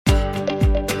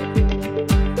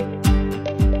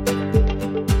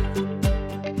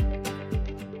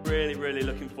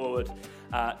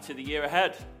forward to the year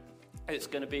ahead. It's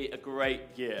going to be a great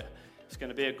year. It's going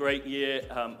to be a great year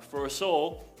for us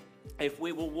all if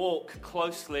we will walk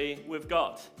closely with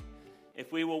God.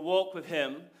 If we will walk with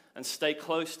Him and stay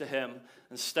close to Him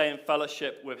and stay in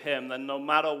fellowship with Him, then no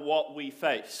matter what we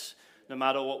face, no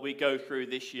matter what we go through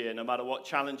this year, no matter what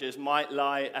challenges might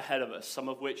lie ahead of us, some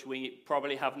of which we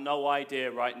probably have no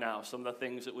idea right now, some of the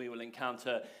things that we will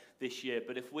encounter this year.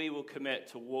 But if we will commit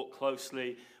to walk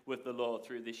closely with the Lord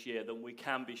through this year, then we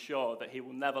can be sure that He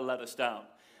will never let us down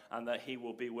and that He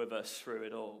will be with us through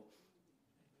it all.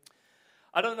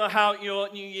 I don't know how your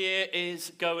new year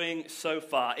is going so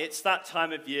far. It's that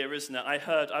time of year, isn't it?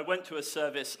 I went to a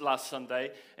service last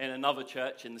Sunday in another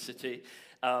church in the city,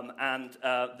 and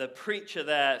the preacher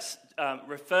there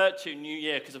referred to New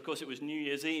Year, because of course it was New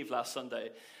Year's Eve last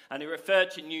Sunday, and he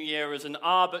referred to New Year as an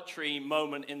arbitrary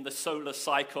moment in the solar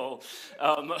cycle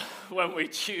when we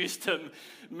choose to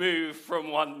move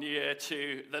from one year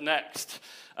to the next.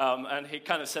 And he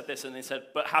kind of said this, and he said,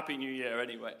 but Happy New Year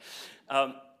anyway.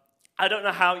 I don't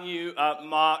know how you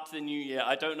marked the new year.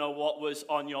 I don't know what was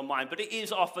on your mind. But it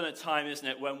is often a time, isn't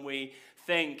it, when we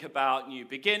think about new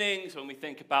beginnings, when we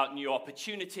think about new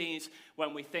opportunities,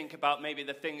 when we think about maybe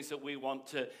the things that we want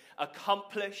to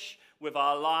accomplish with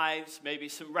our lives, maybe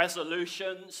some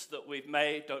resolutions that we've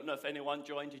made. Don't know if anyone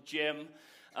joined a gym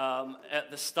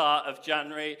at the start of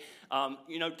January.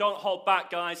 Don't hold back,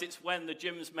 guys. It's when the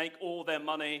gyms make all their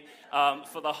money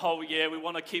for the whole year. We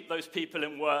want to keep those people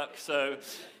in work, so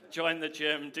join the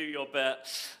gym, do your bit.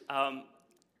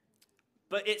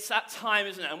 But it's that time,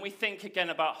 isn't it? And we think again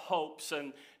about hopes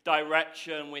and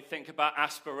direction. We think about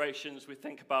aspirations. We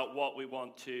think about what we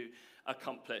want to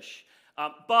accomplish.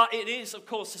 But it is, of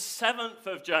course, the 7th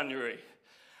of January.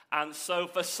 And so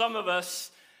for some of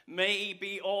us,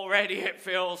 maybe already it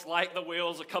feels like the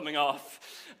wheels are coming off.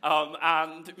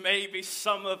 And maybe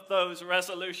some of those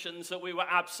resolutions that we were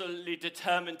absolutely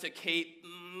determined to keep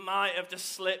might have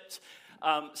just slipped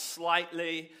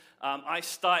slightly. I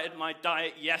started my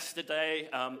diet yesterday.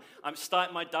 I'm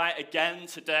starting my diet again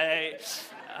today.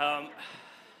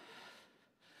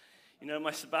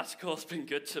 My sabbatical's been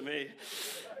good to me.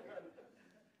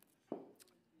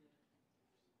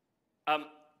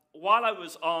 While I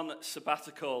was on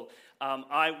sabbatical,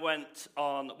 I went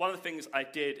on, one of the things I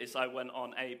did is I went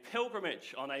on a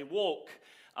pilgrimage, on a walk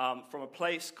from a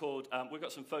place called, we've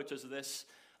got some photos of this.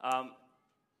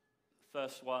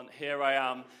 First one, here I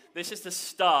am. This is the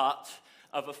start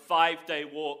of a 5-day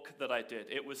walk that I did.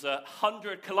 It was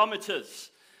 100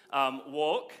 kilometers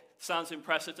walk. Sounds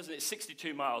impressive, doesn't it? It's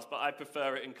 62 miles, but I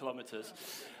prefer it in kilometers.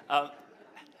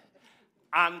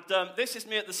 And this is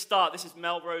me at the start. This is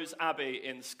Melrose Abbey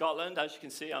in Scotland. As you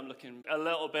can see, I'm looking a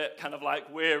little bit kind of like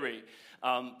weary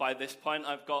by this point.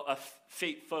 I've got a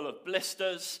feet full of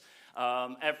blisters.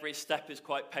 Every step is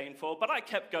quite painful, but I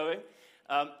kept going.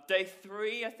 Day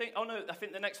 3, I think. Oh, no, I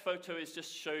think the next photo is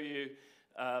just to show you.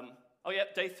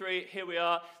 Day 3, here we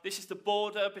are. This is the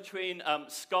border between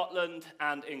Scotland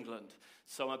and England.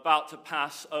 So I'm about to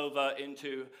pass over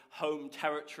into home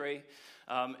territory,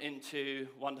 into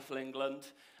wonderful England.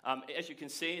 As you can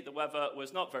see, the weather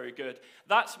was not very good.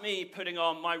 That's me putting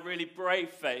on my really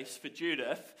brave face for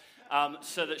Judith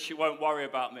so that she won't worry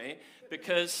about me,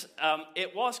 because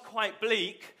it was quite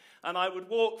bleak. And I would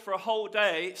walk for a whole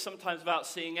day, sometimes without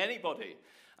seeing anybody.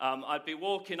 I'd be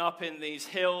walking up in these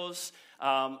hills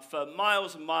for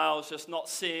miles and miles, just not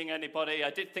seeing anybody.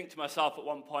 I did think to myself at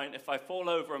one point, if I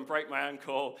fall over and break my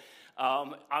ankle,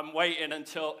 I'm waiting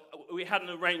until, we had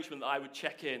an arrangement that I would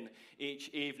check in each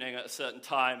evening at a certain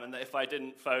time, and that if I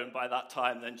didn't phone by that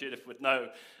time, then Judith would know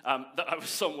that I was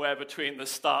somewhere between the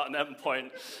start and end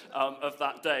point of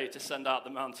that day to send out the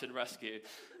mountain rescue.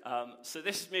 So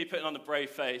this is me putting on a brave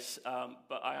face,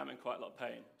 but I am in quite a lot of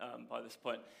pain by this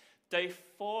point. Day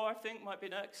 4, I think, might be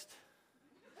next.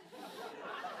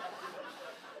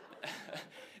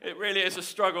 It really is a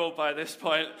struggle by this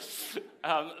point.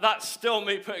 That's still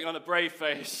me putting on a brave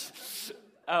face.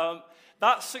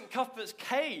 That's St. Cuthbert's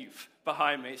Cave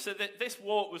behind me. So this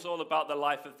walk was all about the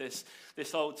life of this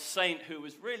old saint who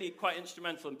was really quite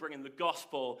instrumental in bringing the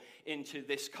gospel into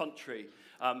this country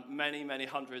many, many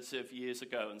hundreds of years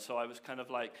ago. And so I was kind of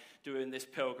like doing this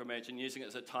pilgrimage and using it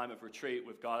as a time of retreat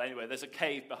with God. Anyway, there's a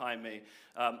cave behind me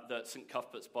that St.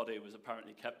 Cuthbert's body was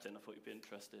apparently kept in. I thought you'd be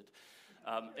interested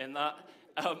in that.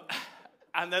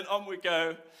 And then on we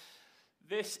go.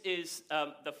 This is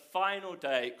the final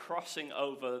day crossing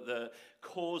over the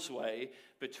causeway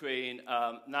between,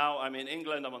 now I'm in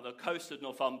England, I'm on the coast of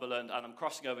Northumberland, and I'm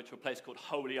crossing over to a place called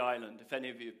Holy Island. If any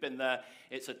of you have been there,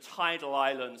 it's a tidal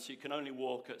island, so you can only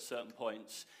walk at certain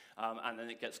points, and then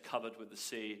it gets covered with the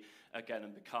sea again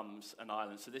and becomes an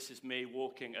island. So this is me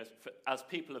walking as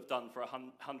people have done for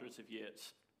hundreds of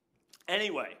years.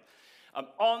 Anyway,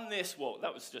 on this walk,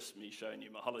 that was just me showing you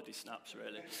my holiday snaps,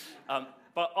 really.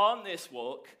 But on this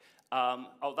walk,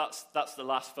 that's the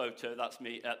last photo. That's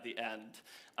me at the end,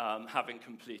 having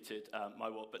completed my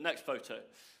walk. But next photo.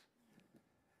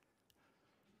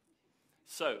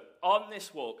 So on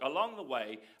this walk, along the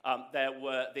way, there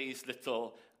were these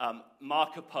little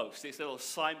marker posts, these little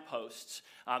signposts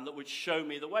that would show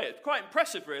me the way. It's quite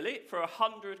impressive, really. For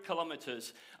 100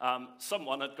 kilometers,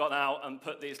 someone had gone out and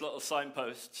put these little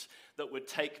signposts that would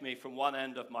take me from one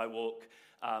end of my walk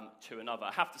to another.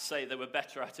 I have to say they were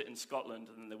better at it in Scotland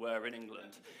than they were in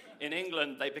England. In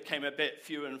England, they became a bit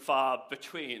few and far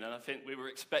between, and I think we were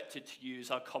expected to use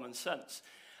our common sense.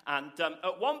 And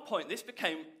at one point, this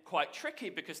became quite tricky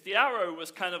because the arrow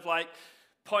was kind of like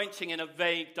pointing in a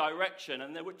vague direction,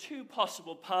 and there were two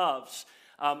possible paths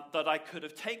that I could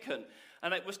have taken.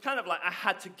 And it was kind of like I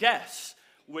had to guess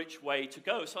which way to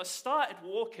go. So I started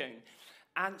walking,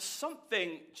 and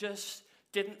something just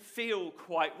didn't feel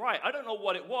quite right. I don't know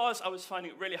what it was. I was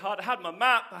finding it really hard. I had my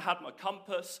map, I had my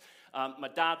compass. My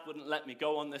dad wouldn't let me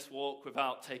go on this walk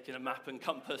without taking a map and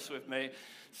compass with me.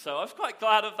 So I was quite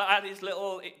glad of that. His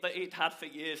little, that he'd had for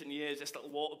years and years, this little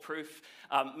waterproof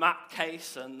map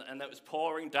case, and it was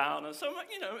pouring down. And so,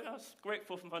 I was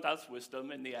grateful for my dad's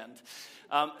wisdom in the end.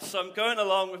 So I'm going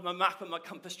along with my map and my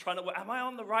compass, trying to, am I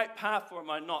on the right path or am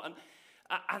I not?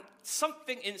 And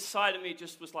something inside of me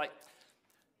just was like,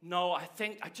 no, I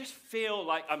just feel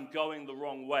like I'm going the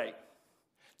wrong way.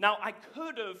 Now, I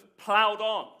could have plowed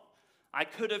on. I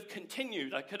could have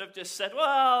continued. I could have just said,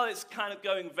 well, it's kind of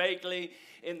going vaguely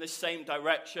in the same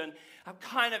direction. I'm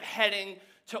kind of heading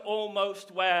to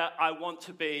almost where I want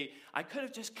to be. I could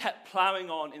have just kept plowing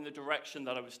on in the direction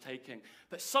that I was taking.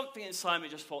 But something inside me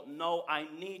just thought, no, I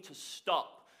need to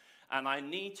stop. And I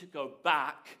need to go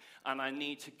back. And I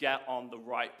need to get on the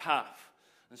right path.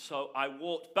 And so I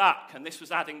walked back, and this was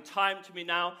adding time to me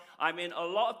now. I'm in a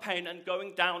lot of pain, and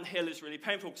going downhill is really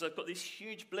painful because I've got these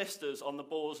huge blisters on the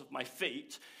balls of my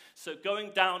feet. So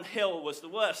going downhill was the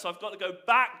worst. So I've got to go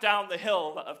back down the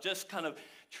hill that I've just kind of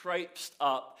traipsed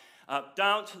up,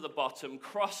 down to the bottom,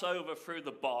 cross over through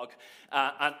the bog,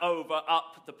 and over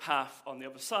up the path on the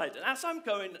other side. And as I'm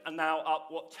going now up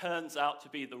what turns out to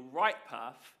be the right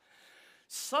path,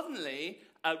 suddenly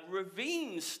a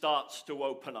ravine starts to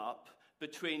open up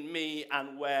between me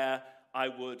and where I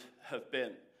would have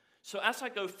been. So as I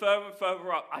go further and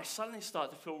further up, I suddenly start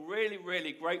to feel really,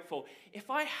 really grateful. If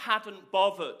I hadn't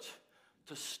bothered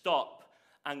to stop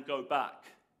and go back,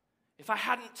 if I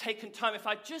hadn't taken time, if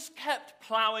I just kept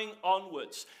plowing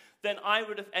onwards, then I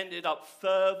would have ended up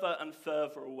further and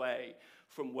further away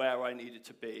from where I needed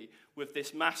to be, with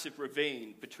this massive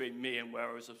ravine between me and where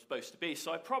I was supposed to be.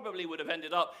 So I probably would have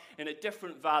ended up in a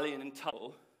different valley and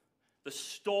tunnel. The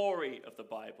story of the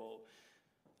Bible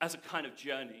as a kind of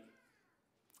journey.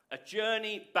 A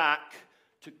journey back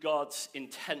to God's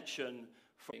intention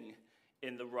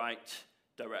in the right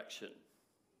direction.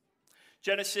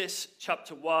 Genesis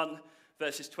chapter 1,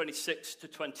 verses 26 to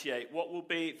 28. What will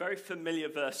be very familiar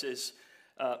verses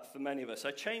for many of us. I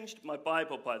changed my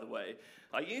Bible, by the way.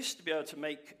 I used to be able to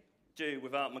make do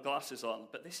without my glasses on,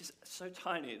 but this is so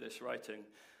tiny, this writing.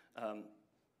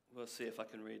 We'll see if I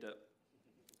can read it.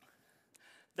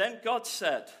 Then God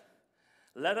said,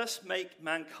 let us make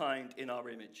mankind in our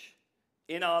image,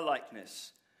 in our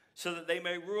likeness, so that they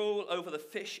may rule over the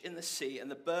fish in the sea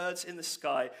and the birds in the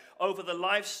sky, over the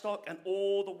livestock and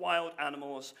all the wild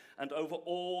animals, and over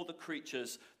all the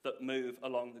creatures that move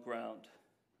along the ground.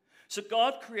 So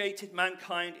God created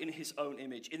mankind in his own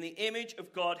image. In the image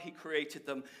of God he created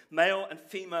them. Male and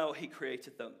female he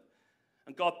created them.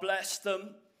 And God blessed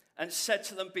them and said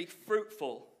to them, be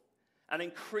fruitful and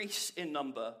increase in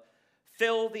number,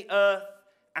 fill the earth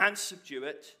and subdue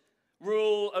it,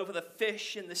 rule over the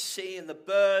fish in the sea and the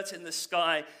birds in the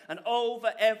sky, and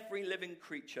over every living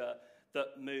creature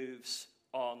that moves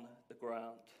on the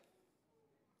ground.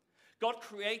 God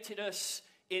created us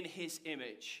in his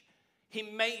image. He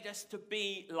made us to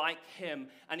be like him,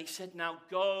 and he said, now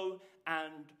go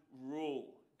and rule.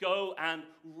 Go and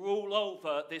rule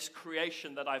over this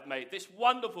creation that I've made, this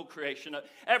wonderful creation, at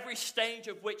every stage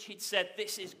of which he'd said,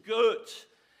 this is good,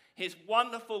 his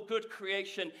wonderful, good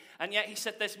creation. And yet he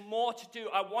said, there's more to do.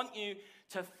 I want you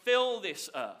to fill this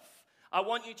earth. I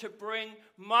want you to bring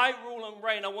my rule and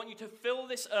reign. I want you to fill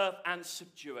this earth and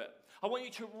subdue it. I want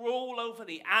you to rule over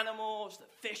the animals,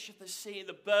 the fish of the sea,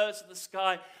 the birds of the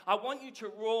sky. I want you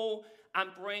to rule and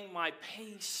bring my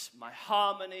peace, my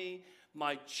harmony,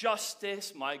 my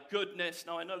justice, my goodness.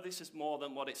 Now, I know this is more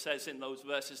than what it says in those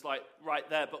verses like right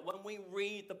there, but when we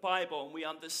read the Bible and we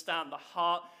understand the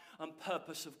heart and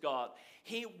purpose of God,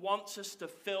 he wants us to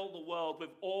fill the world with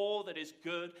all that is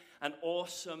good and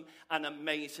awesome and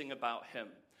amazing about him.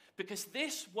 Because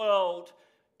this world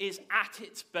is at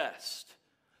its best.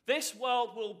 This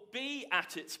world will be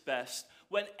at its best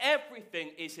when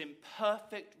everything is in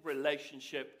perfect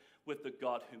relationship with the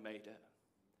God who made it.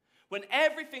 When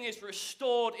everything is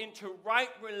restored into right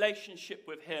relationship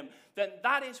with him, then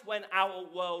that is when our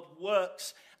world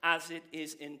works as it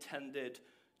is intended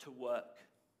to work.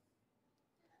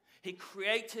 He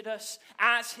created us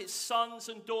as his sons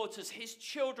and daughters, his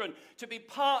children, to be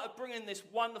part of bringing this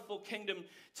wonderful kingdom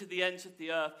to the ends of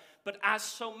the earth. But as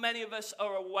so many of us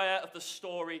are aware of the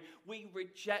story, we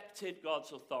rejected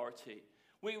God's authority.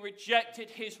 We rejected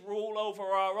his rule over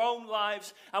our own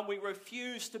lives, and we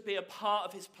refused to be a part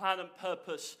of his plan and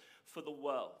purpose for the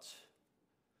world.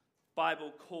 The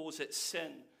Bible calls it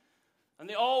sin. And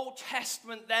the Old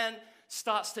Testament then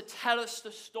starts to tell us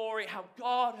the story how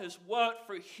God has worked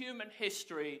through human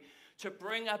history to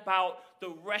bring about the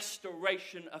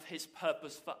restoration of his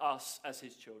purpose for us as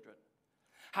his children.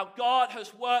 How God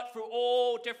has worked through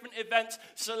all different events,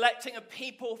 selecting a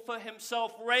people for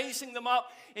himself, raising them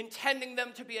up, intending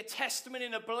them to be a testimony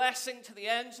and a blessing to the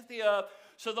ends of the earth,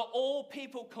 so that all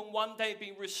people can one day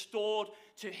be restored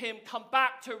to him, come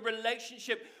back to a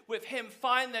relationship with him,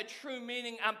 find their true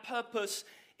meaning and purpose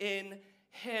in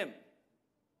him.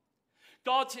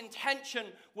 God's intention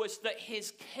was that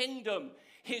his kingdom,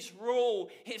 his rule,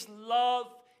 his love,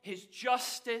 his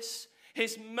justice,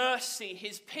 his mercy,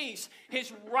 his peace,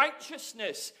 his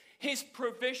righteousness, his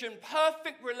provision,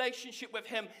 perfect relationship with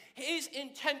him, his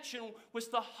intention was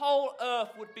the whole earth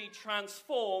would be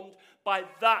transformed by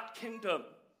that kingdom.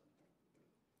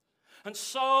 And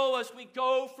so as we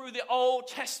go through the Old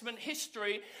Testament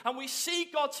history and we see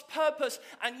God's purpose,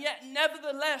 and yet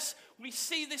nevertheless we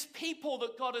see this people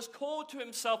that God has called to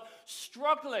himself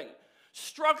struggling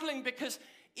because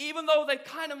even though they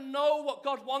kind of know what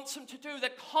God wants them to do, they're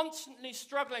constantly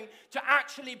struggling to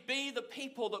actually be the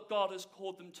people that God has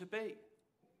called them to be.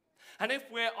 And if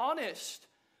we're honest,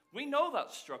 we know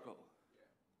that struggle.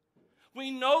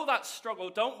 We know that struggle,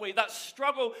 don't we? That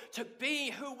struggle to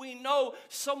be who we know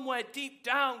somewhere deep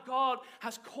down God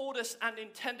has called us and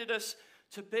intended us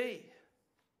to be.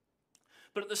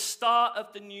 But at the start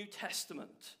of the New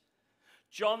Testament,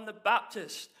 John the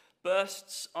Baptist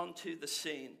bursts onto the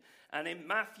scene. And in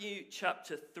Matthew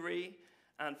chapter 3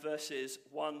 and verses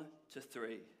 1 to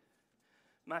 3,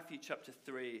 Matthew chapter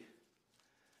 3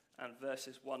 and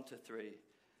verses 1 to 3,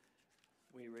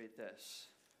 we read this.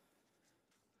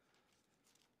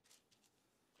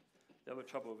 The other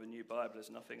trouble with a new Bible is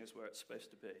nothing is where it's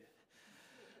supposed to be.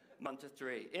 1 to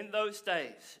 3. In those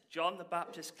days, John the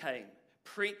Baptist came,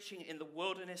 preaching in the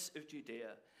wilderness of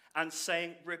Judea, and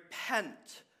saying,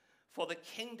 "Repent, for the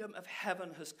kingdom of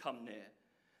heaven has come near.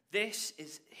 This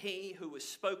is he who was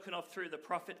spoken of through the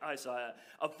prophet Isaiah,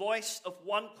 a voice of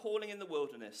one calling in the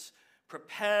wilderness,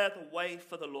 prepare the way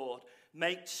for the Lord,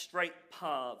 make straight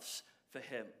paths for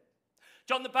him."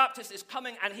 John the Baptist is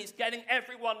coming and he's getting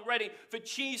everyone ready for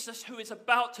Jesus, who is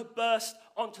about to burst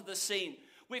onto the scene.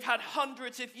 We've had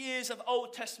hundreds of years of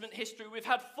Old Testament history. We've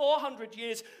had 400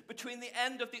 years between the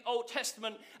end of the Old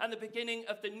Testament and the beginning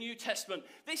of the New Testament.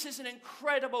 This is an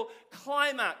incredible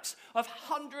climax of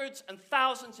hundreds and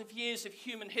thousands of years of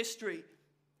human history.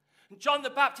 And John the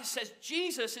Baptist says,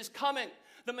 Jesus is coming.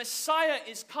 The Messiah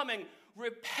is coming.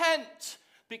 Repent,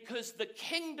 because the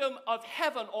kingdom of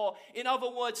heaven, or in other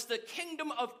words, the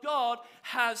kingdom of God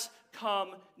has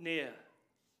come near.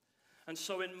 And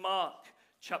so in Mark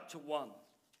chapter 1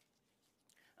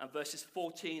 and verses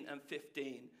 14 and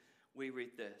 15, we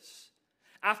read this.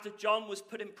 After John was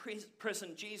put in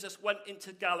prison, Jesus went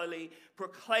into Galilee,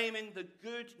 proclaiming the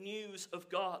good news of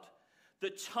God. The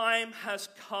time has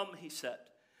come, he said.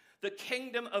 The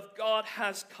kingdom of God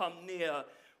has come near.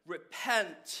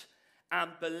 Repent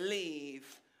and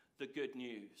believe the good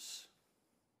news.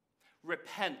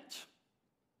 Repent.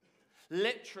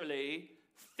 Literally,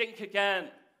 think again.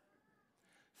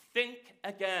 Think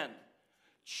again.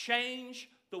 Change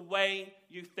the way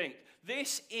you think.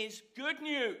 This is good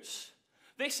news.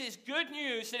 This is good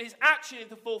news that is actually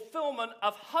the fulfillment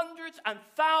of hundreds and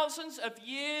thousands of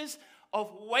years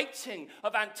of waiting,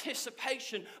 of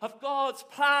anticipation, of God's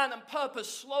plan and purpose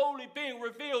slowly being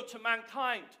revealed to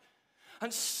mankind.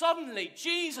 And suddenly,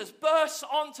 Jesus bursts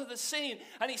onto the scene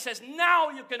and he says, now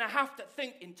you're going to have to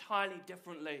think entirely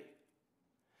differently.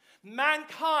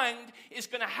 Mankind is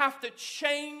going to have to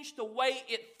change the way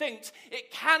it thinks.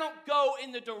 It cannot go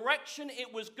in the direction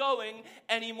it was going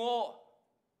anymore.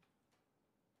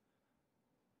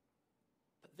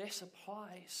 But this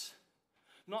applies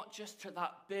not just to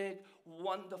that big,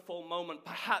 wonderful moment,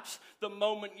 perhaps the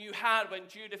moment you had when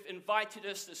Judith invited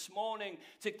us this morning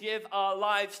to give our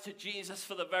lives to Jesus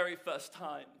for the very first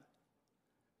time.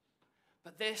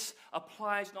 But this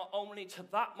applies not only to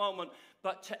that moment,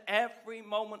 but to every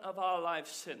moment of our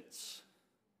lives since.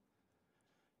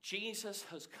 Jesus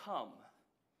has come,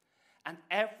 and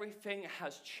everything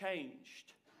has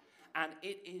changed, and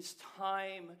it is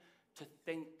time to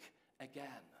think again.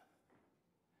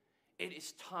 It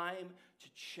is time to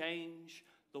change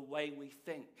the way we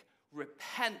think.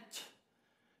 Repent,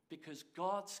 because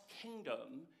God's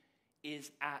kingdom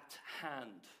is at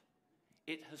hand.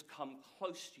 It has come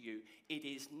close to you. It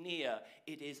is near.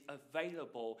 It is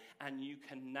available, and you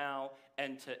can now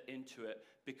enter into it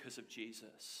because of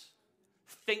Jesus.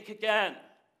 Think again.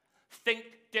 Think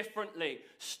differently.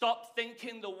 Stop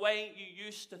thinking the way you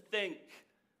used to think.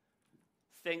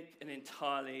 Think in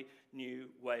entirely new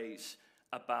ways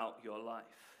about your life.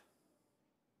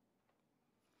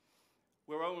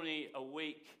 We're only a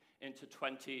week into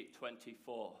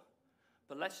 2024,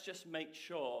 but let's just make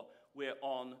sure we're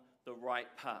on the right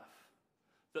path.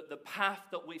 That the path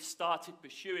that we've started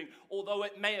pursuing, although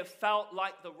it may have felt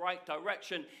like the right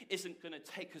direction, isn't going to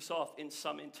take us off in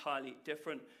some entirely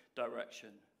different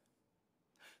direction.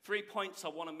 3 points I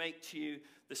want to make to you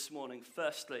this morning.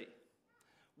 Firstly,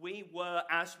 we were,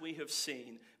 as we have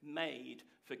seen, made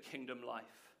for kingdom life.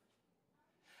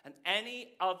 And any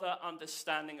other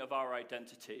understanding of our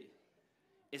identity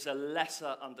is a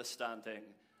lesser understanding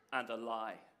and a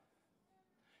lie.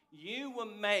 You were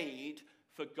made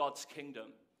for God's kingdom.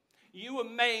 You were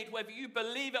made, whether you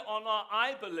believe it or not,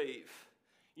 I believe,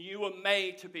 you were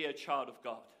made to be a child of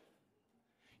God.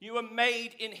 You were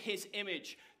made in his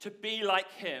image to be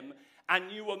like him,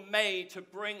 and you were made to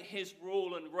bring his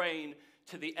rule and reign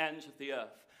to the ends of the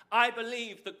earth. I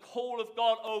believe the call of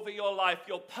God over your life,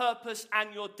 your purpose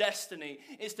and your destiny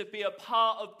is to be a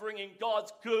part of bringing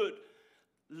God's good,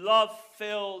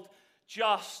 love-filled,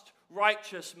 just,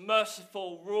 righteous,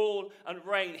 merciful rule and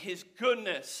reign, his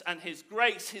goodness and his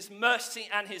grace, his mercy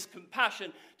and his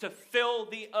compassion to fill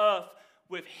the earth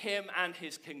with him and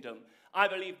his kingdom. I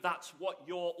believe that's what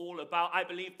you're all about. I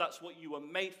believe that's what you were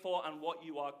made for and what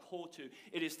you are called to.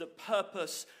 It is the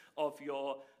purpose of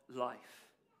your life.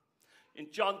 In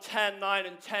John 10, 9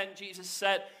 and 10, Jesus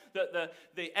said that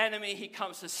the enemy, he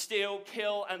comes to steal,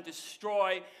 kill, and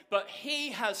destroy, but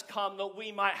he has come that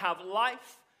we might have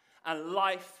life and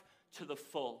life to the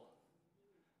full.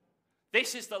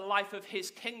 This is the life of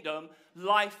his kingdom,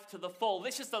 life to the full.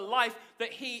 This is the life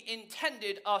that he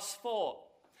intended us for.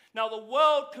 Now, the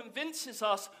world convinces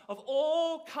us of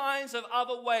all kinds of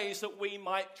other ways that we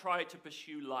might try to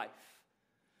pursue life,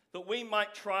 that we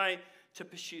might try to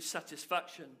pursue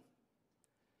satisfaction.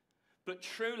 But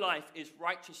true life is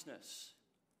righteousness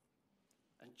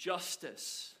and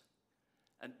justice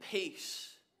and peace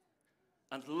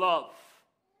and love.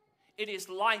 It is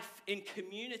life in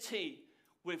community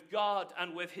with God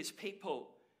and with his people.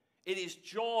 It is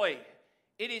joy.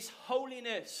 It is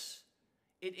holiness.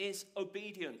 It is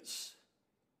obedience.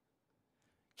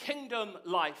 Kingdom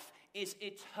life is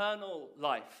eternal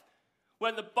life.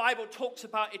 When the Bible talks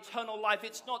about eternal life,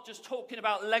 it's not just talking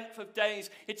about length of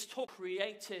days. It's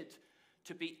created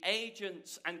to be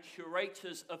agents and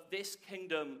curators of this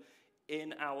kingdom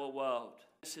in our world.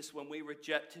 This is when we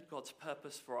rejected God's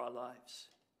purpose for our lives.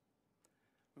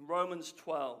 In Romans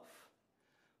 12,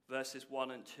 verses 1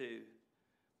 and 2,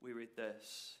 we read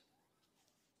this.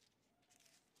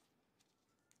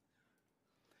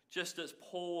 Just as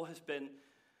Paul has been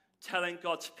telling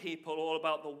God's people all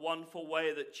about the wonderful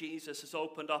way that Jesus has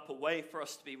opened up a way for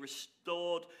us to be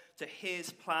restored to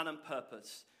his plan and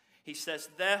purpose, he says,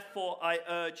 therefore I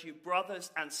urge you, brothers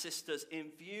and sisters,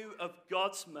 in view of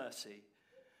God's mercy,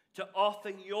 to offer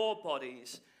your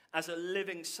bodies as a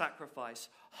living sacrifice,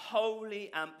 holy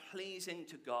and pleasing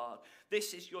to God.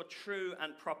 This is your true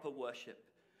and proper worship.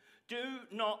 Do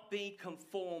not be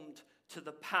conformed to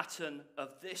the pattern of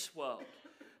this world,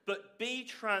 but be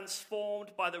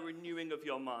transformed by the renewing of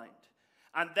your mind.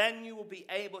 And then you will be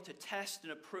able to test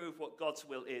and approve what God's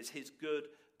will is, his good,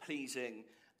 pleasing,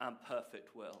 and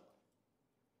perfect will.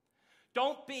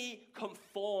 Don't be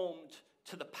conformed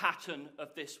to the pattern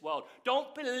of this world.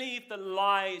 Don't believe the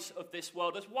lies of this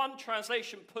world. As one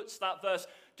translation puts that verse,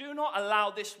 do not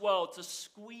allow this world to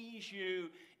squeeze you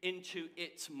into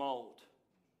its mold.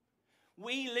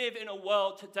 We live in a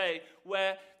world today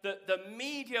where the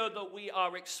media that we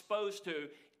are exposed to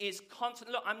is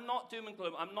constant. Look, I'm not doom and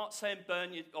gloom. I'm not saying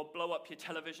burn you or blow up your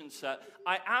television set.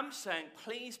 I am saying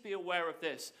please be aware of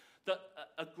this, that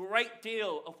a great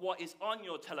deal of what is on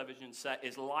your television set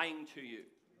is lying to you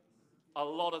a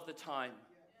lot of the time,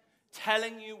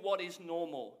 telling you what is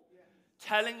normal,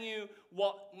 telling you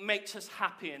what makes us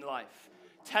happy in life,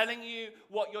 telling you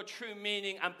what your true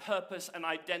meaning and purpose and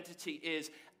identity is,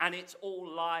 and it's all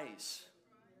lies.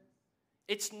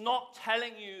 It's not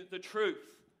telling you the truth.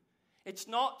 It's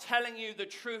not telling you the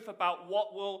truth about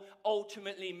what will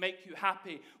ultimately make you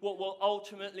happy, what will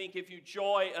ultimately give you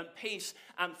joy and peace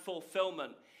and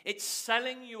fulfillment. It's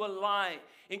selling you a lie,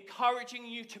 encouraging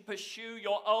you to pursue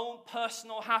your own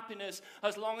personal happiness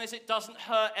as long as it doesn't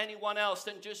hurt anyone else,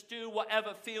 and just do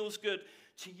whatever feels good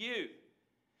to you.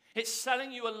 It's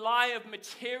selling you a lie of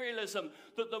materialism,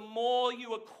 that the more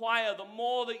you acquire, the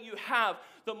more that you have,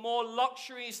 the more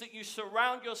luxuries that you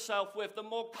surround yourself with, the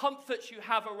more comforts you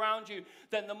have around you,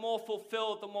 then the more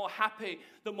fulfilled, the more happy,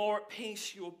 the more at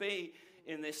peace you will be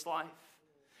in this life.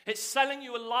 It's selling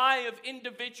you a lie of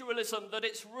individualism, that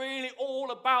it's really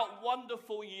all about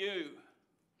wonderful you.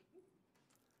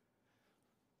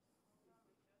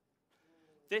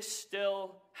 This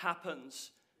still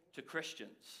happens to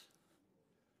Christians.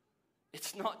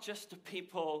 It's not just to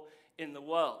people in the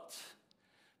world,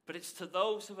 but it's to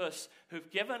those of us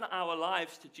who've given our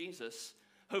lives to Jesus,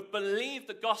 who've believed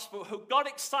the gospel, who got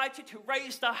excited, who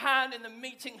raised a hand in the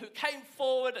meeting, who came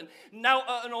forward and knelt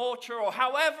at an altar, or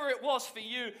however it was for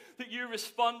you that you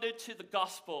responded to the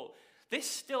gospel. This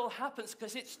still happens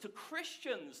because it's to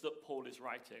Christians that Paul is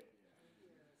writing.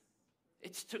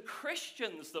 It's to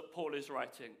Christians that Paul is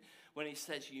writing when he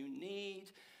says you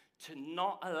need to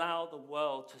not allow the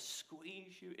world to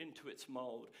squeeze you into its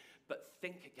mold, but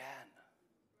think again.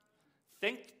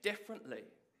 Think differently.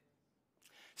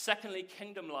 Secondly,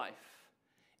 kingdom life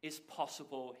is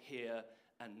possible here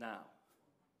and now.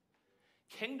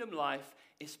 Kingdom life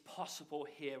is possible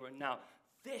here and now.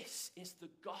 This is the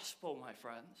gospel, my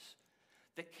friends.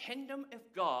 The kingdom of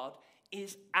God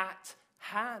is at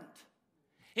hand.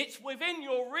 It's within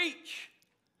your reach.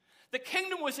 The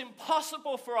kingdom was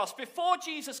impossible for us before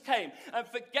Jesus came and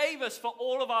forgave us for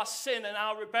all of our sin and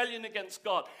our rebellion against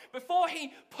God. Before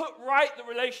he put right the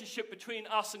relationship between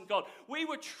us and God, we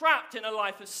were trapped in a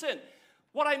life of sin.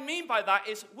 What I mean by that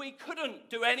is we couldn't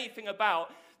do anything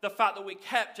about the fact that we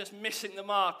kept just missing the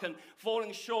mark and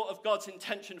falling short of God's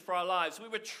intention for our lives. We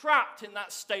were trapped in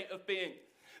that state of being.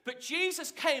 But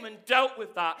Jesus came and dealt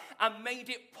with that and made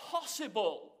it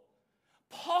possible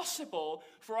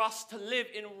for us to live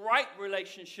in right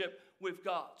relationship with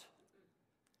God.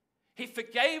 He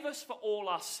forgave us for all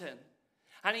our sin,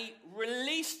 and he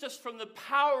released us from the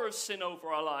power of sin over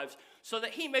our lives so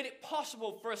that he made it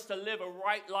possible for us to live a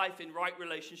right life in right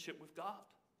relationship with God.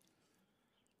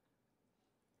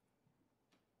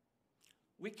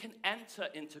 We can enter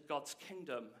into God's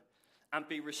kingdom and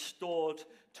be restored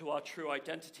to our true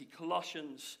identity.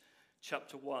 Colossians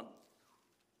chapter 1.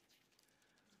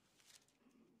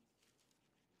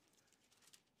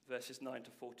 Verses 9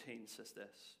 to 14 says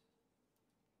this.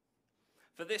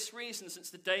 For this reason, since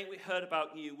the day we heard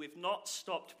about you, we've not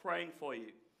stopped praying for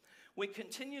you. We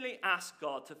continually ask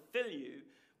God to fill you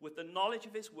with the knowledge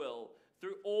of his will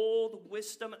through all the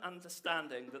wisdom and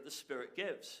understanding that the Spirit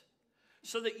gives,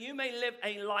 so that you may live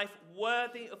a life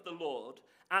worthy of the Lord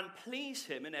and please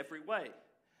him in every way,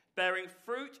 bearing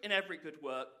fruit in every good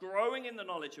work, growing in the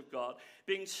knowledge of God,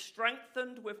 being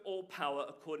strengthened with all power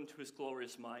according to his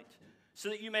glorious might, so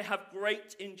that you may have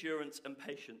great endurance and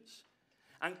patience,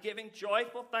 and giving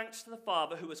joyful thanks to the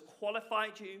Father who has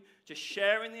qualified you to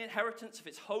share in the inheritance of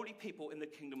his holy people in the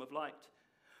kingdom of light.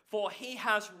 For he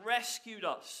has rescued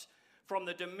us from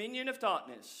the dominion of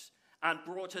darkness and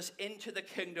brought us into the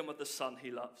kingdom of the Son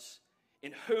he loves,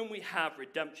 in whom we have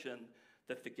redemption,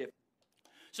 the forgiveness.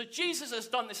 So Jesus has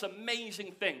done this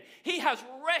amazing thing. He has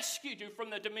rescued you from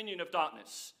the dominion of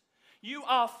darkness. You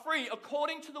are free,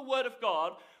 according to the word of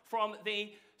God, from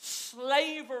the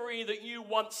slavery that you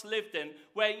once lived in,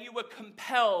 where you were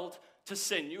compelled to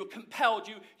sin. You were compelled.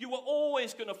 You were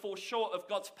always going to fall short of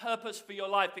God's purpose for your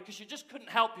life because you just couldn't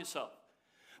help yourself.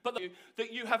 But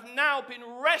that you have now been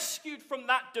rescued from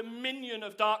that dominion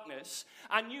of darkness,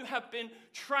 and you have been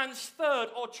transferred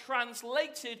or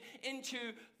translated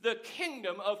into the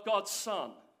kingdom of God's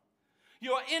Son.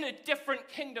 You're in a different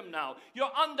kingdom now. You're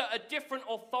under a different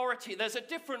authority. There's a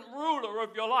different ruler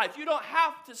of your life. You don't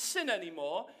have to sin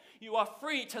anymore. You are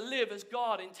free to live as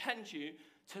God intends you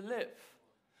to live.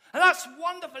 And that's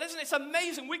wonderful, isn't it? It's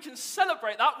amazing. We can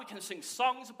celebrate that. We can sing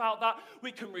songs about that.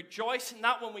 We can rejoice in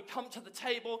that when we come to the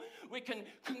table. We can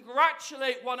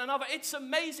congratulate one another. It's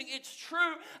amazing. It's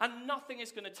true. And nothing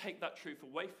is going to take that truth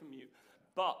away from you.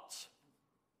 But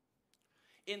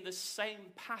in the same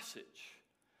passage,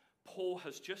 Paul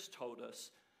has just told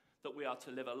us that we are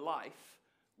to live a life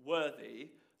worthy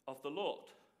of the Lord,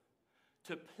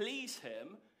 to please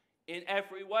him in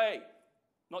every way,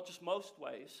 not just most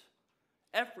ways,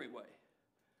 every way,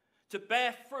 to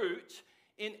bear fruit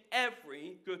in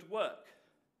every good work,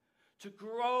 to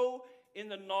grow in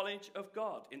the knowledge of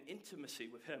God, in intimacy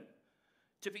with him,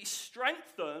 to be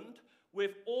strengthened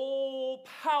with all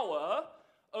power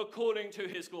according to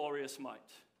his glorious might.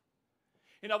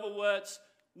 In other words,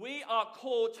 we are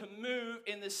called to move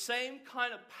in the same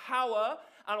kind of power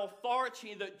and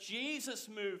authority that Jesus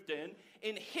moved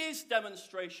in his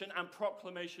demonstration and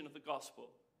proclamation of the gospel.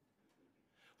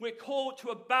 We're called to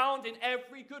abound in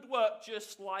every good work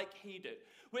just like he did.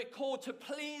 We're called to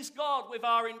please God with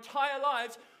our entire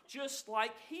lives just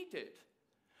like he did.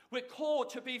 We're called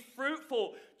to be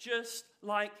fruitful just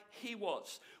like he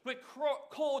was. We're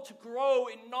called to grow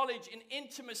in knowledge, in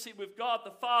intimacy with God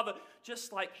the Father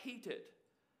just like he did.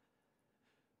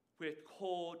 We're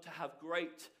called to have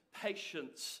great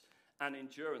patience and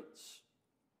endurance.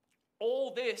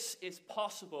 All this is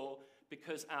possible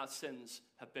because our sins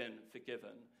have been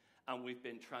forgiven and we've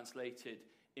been translated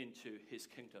into his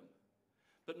kingdom.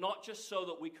 But not just so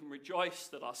that we can rejoice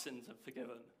that our sins are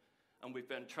forgiven and we've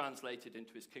been translated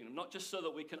into his kingdom. Not just so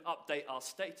that we can update our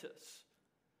status,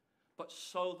 but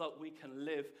so that we can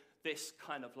live this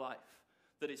kind of life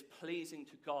that is pleasing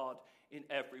to God in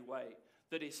every way,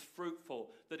 that is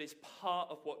fruitful, that is part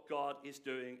of what God is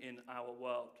doing in our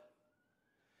world.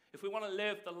 If we want to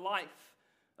live the life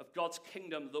of God's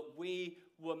kingdom that we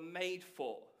were made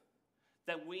for,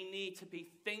 then we need to be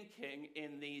thinking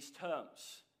in these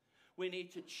terms. We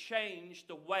need to change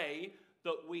the way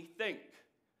that we think.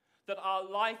 That our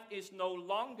life is no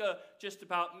longer just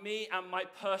about me and my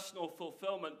personal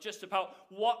fulfillment, just about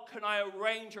what can I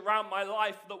arrange around my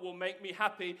life that will make me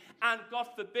happy, and God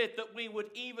forbid that we would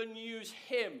even use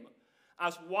him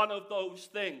as one of those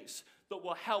things that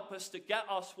will help us to get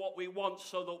us what we want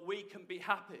so that we can be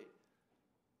happy.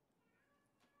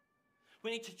 We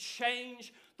need to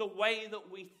change the way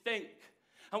that we think.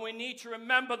 And we need to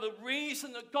remember the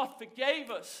reason that God forgave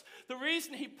us, the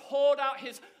reason he poured out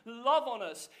his love on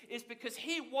us, is because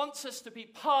he wants us to be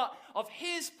part of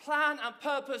his plan and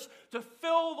purpose to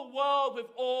fill the world with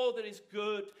all that is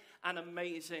good and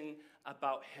amazing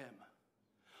about him.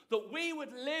 That we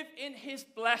would live in his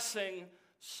blessing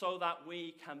so that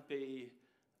we can be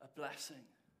a blessing.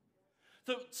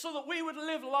 So that we would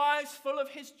live lives full of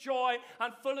his joy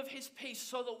and full of his peace,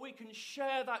 so that we can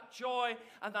share that joy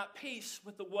and that peace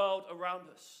with the world around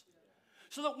us.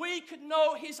 So that we could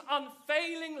know his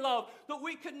unfailing love, that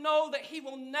we could know that he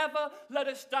will never let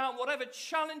us down, whatever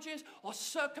challenges or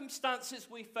circumstances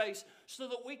we face, so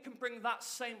that we can bring that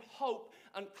same hope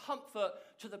and comfort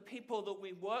to the people that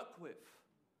we work with,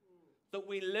 that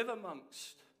we live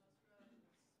amongst,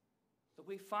 that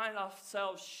we find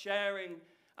ourselves sharing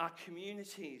our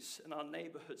communities and our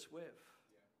neighborhoods with.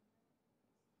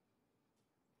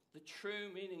 The true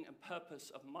meaning and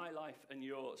purpose of my life and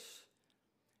yours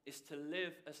is to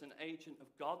live as an agent of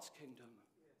God's kingdom,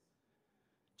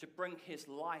 to bring his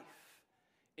life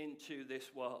into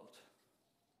this world.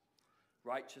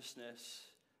 Righteousness,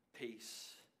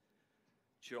 peace,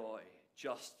 joy,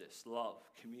 justice, love,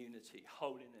 community,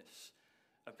 holiness,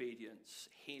 obedience,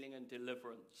 healing and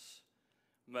deliverance,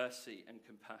 mercy and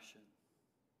compassion.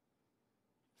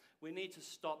 We need to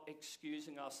stop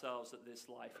excusing ourselves that this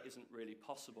life isn't really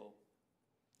possible,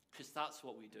 because that's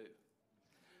what we do.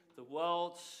 The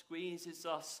world squeezes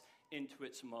us into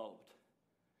its mold.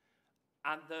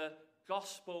 And the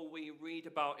gospel we read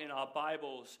about in our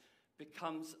Bibles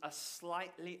becomes a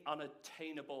slightly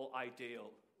unattainable ideal.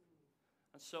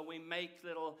 And so we make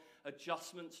little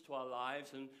adjustments to our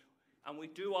lives and we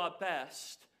do our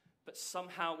best, but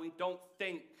somehow we don't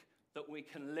think that we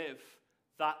can live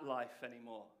that life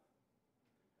anymore.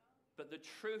 But the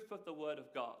truth of the Word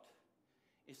of God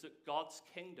is that God's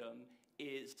kingdom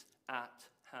is at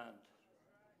hand.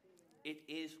 It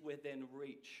is within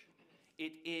reach.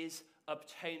 It is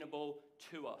obtainable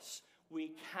to us.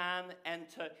 We can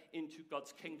enter into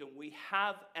God's kingdom. We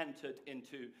have entered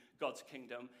into God's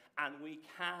kingdom, and we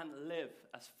can live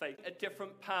as faith. A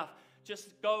different path,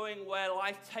 just going where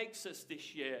life takes us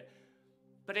this year.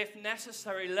 But if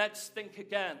necessary, let's think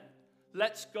again.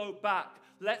 Let's go back.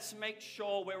 Let's make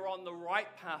sure we're on the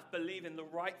right path, believing the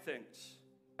right things.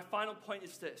 My final point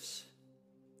is this.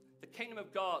 The kingdom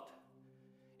of God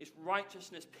is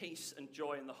righteousness, peace, and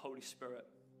joy in the Holy Spirit.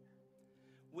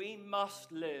 We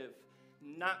must live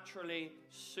naturally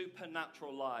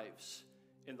supernatural lives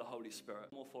in the Holy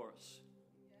Spirit. More for us.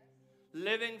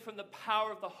 Living from the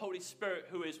power of the Holy Spirit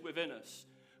who is within us,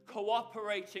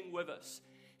 cooperating with us.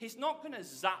 He's not going to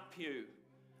zap you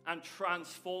and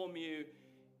transform you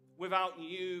without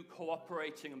you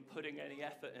cooperating and putting any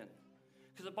effort in.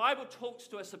 Because the Bible talks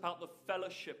to us about the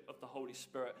fellowship of the Holy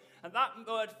Spirit. And that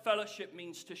word fellowship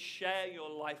means to share your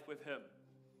life with Him.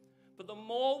 But the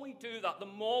more we do that, the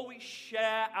more we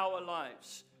share our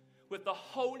lives with the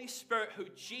Holy Spirit who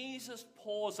Jesus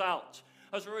pours out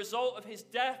as a result of His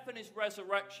death and His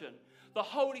resurrection. The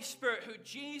Holy Spirit who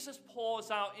Jesus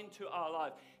pours out into our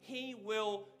life. He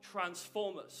will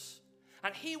transform us.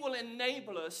 And He will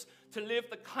enable us to live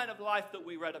the kind of life that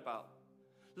we read about.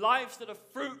 Lives that are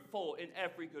fruitful in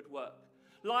every good work.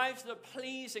 Lives that are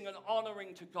pleasing and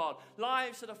honoring to God.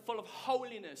 Lives that are full of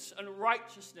holiness and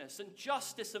righteousness and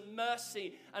justice and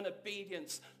mercy and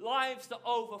obedience. Lives that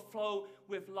overflow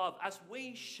with love as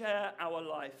we share our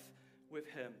life with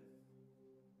Him.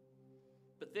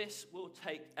 But this will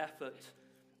take effort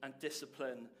and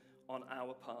discipline on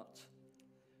our part.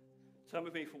 Turn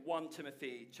with me for 1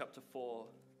 Timothy chapter 4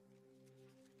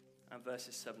 and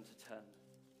verses 7 to 10.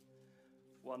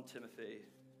 1 Timothy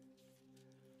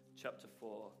chapter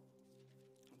 4,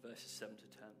 verses 7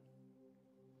 to 10.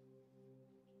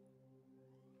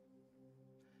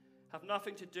 Have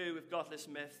nothing to do with godless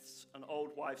myths and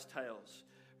old wives' tales.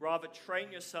 Rather,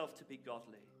 train yourself to be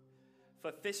godly.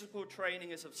 For physical training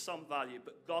is of some value,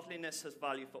 but godliness has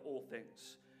value for all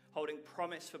things, holding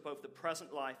promise for both the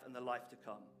present life and the life to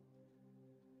come.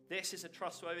 This is a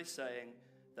trustworthy saying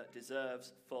that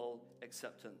deserves full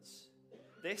acceptance.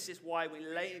 This is why we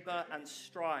labor and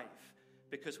strive,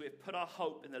 because we have put our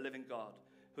hope in the living God,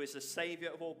 who is the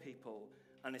Savior of all people,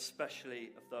 and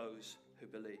especially of those who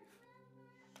believe.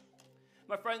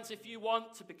 My friends, if you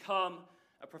want to become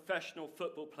a professional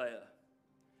football player,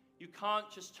 you can't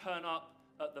just turn up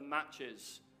at the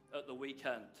matches at the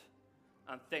weekend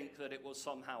and think that it will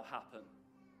somehow happen.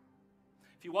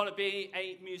 If you want to be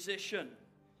a musician,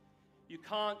 you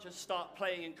can't just start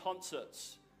playing in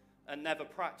concerts and never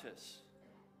practice.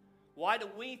 Why do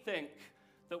we think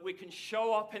that we can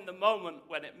show up in the moment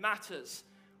when it matters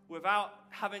without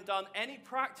having done any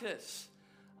practice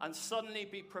and suddenly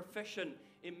be proficient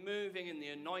in moving in the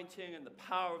anointing and the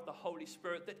power of the Holy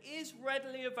Spirit that is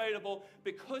readily available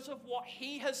because of what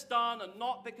He has done and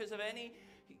not because of any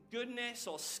goodness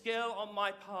or skill on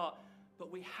my part?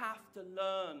 But we have to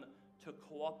learn to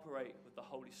cooperate with the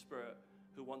Holy Spirit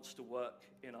who wants to work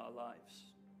in our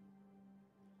lives.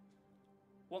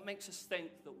 What makes us think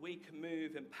that we can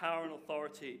move in power and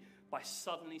authority by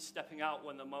suddenly stepping out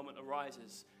when the moment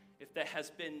arises if there has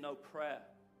been no prayer,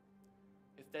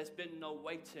 if there's been no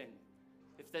waiting,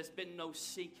 if there's been no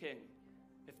seeking,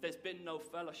 if there's been no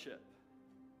fellowship?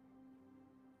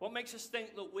 What makes us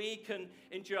think that we can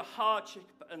endure hardship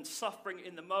and suffering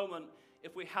in the moment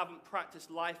if we haven't practiced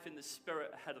life in the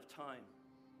Spirit ahead of time?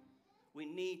 We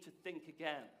need to think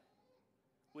again.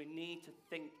 We need to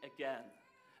think again.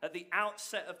 At the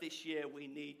outset of this year, we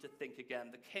need to think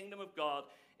again. The kingdom of God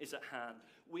is at hand.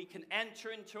 We can enter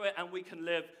into it and we can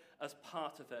live as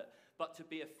part of it. But to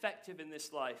be effective in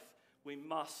this life, we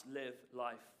must live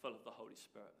life full of the Holy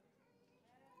Spirit.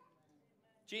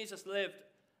 Jesus lived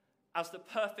as the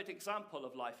perfect example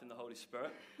of life in the Holy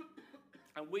Spirit.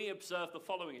 And we observe the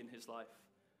following in His life: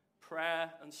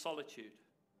 prayer and solitude,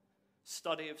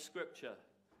 study of Scripture,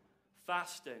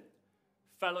 fasting,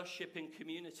 fellowship in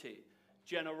community,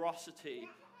 generosity,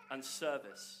 and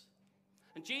service.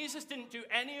 And Jesus didn't do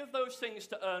any of those things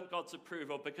to earn God's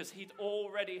approval because He'd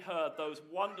already heard those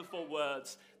wonderful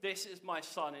words, "This is my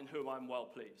Son in whom I'm well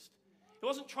pleased." He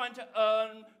wasn't trying to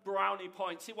earn brownie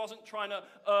points. He wasn't trying to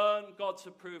earn God's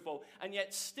approval. And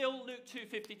yet still Luke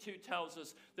 2:52 tells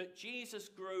us that Jesus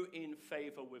grew in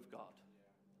favor with God.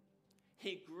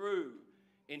 He grew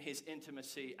in His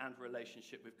intimacy and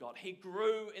relationship with God. He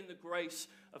grew in the grace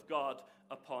of God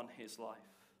upon His life.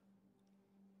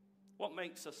 What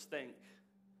makes us think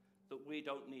that we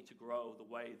don't need to grow the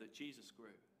way that Jesus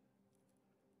grew?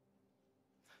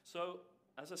 So,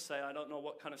 as I say, I don't know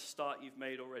what kind of start you've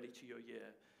made already to your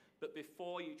year, but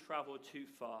before you travel too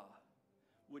far,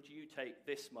 would you take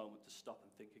this moment to stop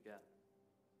and think again?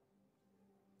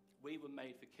 We were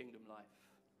made for kingdom life.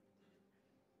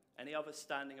 Any other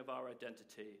standing of our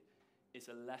identity is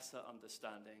a lesser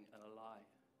understanding and a lie.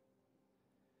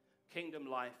 Kingdom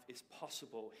life is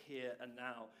possible here and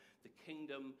now. The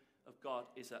kingdom of God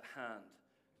is at hand,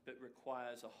 but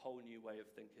requires a whole new way of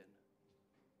thinking.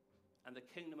 And the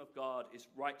kingdom of God is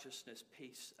righteousness,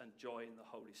 peace, and joy in the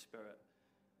Holy Spirit.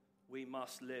 We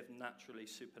must live naturally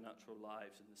supernatural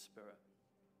lives in the Spirit.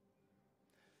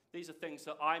 These are things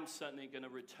that I'm certainly going to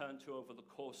return to over the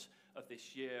course of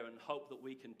this year and hope that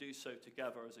we can do so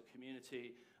together as a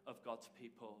community of God's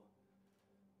people.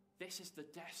 This is the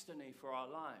destiny for our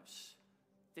lives.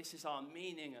 This is our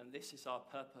meaning and this is our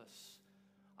purpose.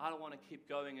 I don't want to keep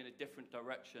going in a different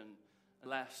direction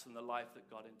less than the life that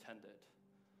God intended.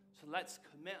 So let's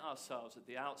commit ourselves at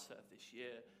the outset of this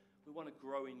year. We want to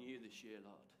grow in you this year,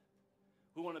 Lord.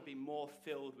 We want to be more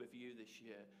filled with you this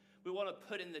year. We want to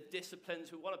put in the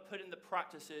disciplines, we want to put in the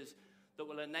practices that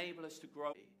will enable us to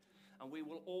grow. And we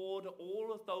will order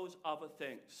all of those other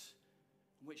things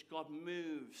in which God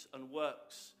moves and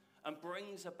works and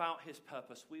brings about his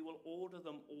purpose. We will order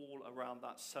them all around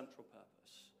that central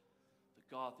purpose.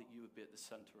 The God, that you would be at the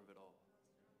center of it all.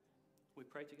 We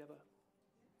pray together.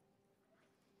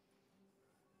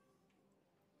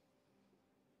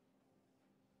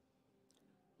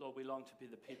 Lord, we long to be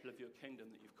the people of your kingdom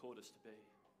that you've called us to be.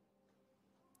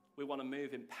 We want to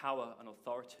move in power and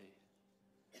authority.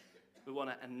 We want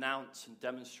to announce and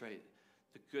demonstrate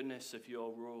the goodness of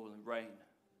your rule and reign.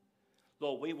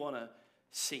 Lord, we want to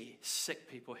see sick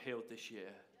people healed this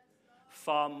year,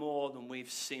 far more than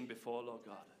we've seen before, Lord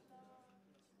God.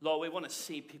 Lord, we want to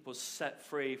see people set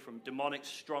free from demonic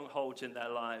strongholds in their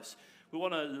lives. We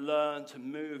want to learn to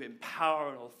move in power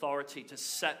and authority to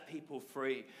set people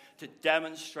free, to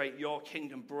demonstrate your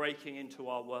kingdom breaking into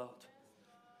our world.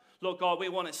 Lord God, we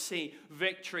want to see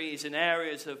victories in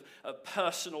areas of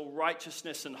personal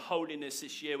righteousness and holiness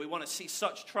this year. We want to see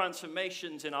such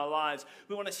transformations in our lives.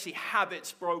 We want to see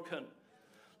habits broken.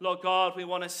 Lord God, we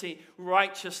want to see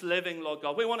righteous living, Lord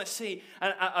God. We want to see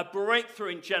a breakthrough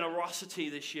in generosity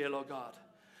this year, Lord God.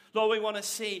 Lord, we want to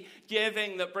see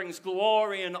giving that brings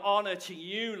glory and honor to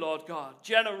you, Lord God.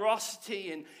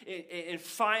 Generosity in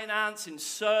finance, in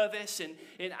service,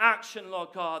 in action, Lord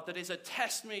God, that is a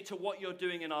testimony to what you're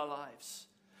doing in our lives.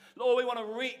 Lord, we want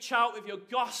to reach out with your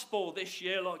gospel this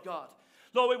year, Lord God.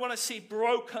 Lord, we want to see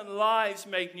broken lives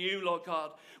made new, Lord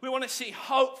God. We want to see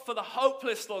hope for the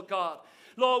hopeless, Lord God.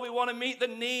 Lord, we want to meet the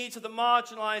needs of the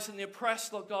marginalized and the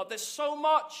oppressed, Lord God. There's so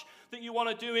much that you want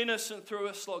to do in us and through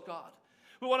us, Lord God.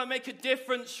 We want to make a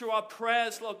difference through our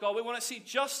prayers, Lord God. We want to see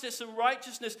justice and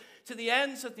righteousness to the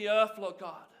ends of the earth, Lord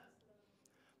God.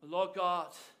 Lord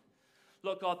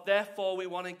God, therefore we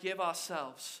want to give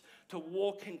ourselves to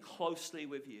walking closely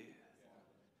with you.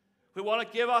 We want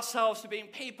to give ourselves to being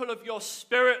people of your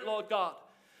Spirit, Lord God,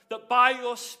 that by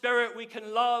your Spirit we can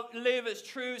live as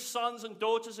true sons and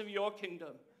daughters of your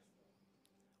kingdom.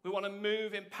 We want to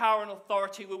move in power and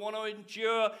authority. We want to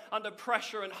endure under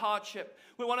pressure and hardship.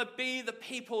 We want to be the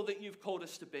people that you've called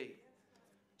us to be.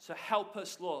 So help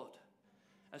us, Lord,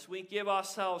 as we give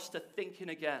ourselves to thinking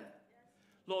again.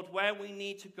 Lord, where we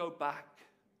need to go back.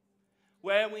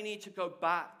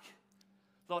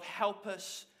 Lord, help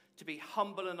us to be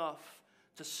humble enough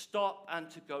to stop and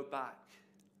to go back.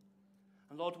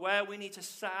 And Lord, where we need to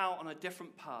set out on a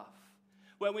different path,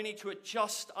 where we need to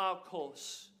adjust our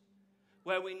course,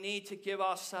 where we need to give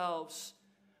ourselves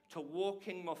to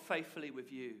walking more faithfully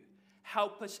with you.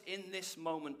 Help us in this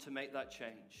moment to make that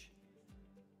change,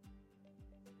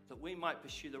 that we might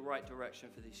pursue the right direction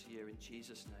for this year. In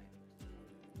Jesus'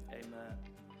 name,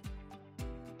 amen.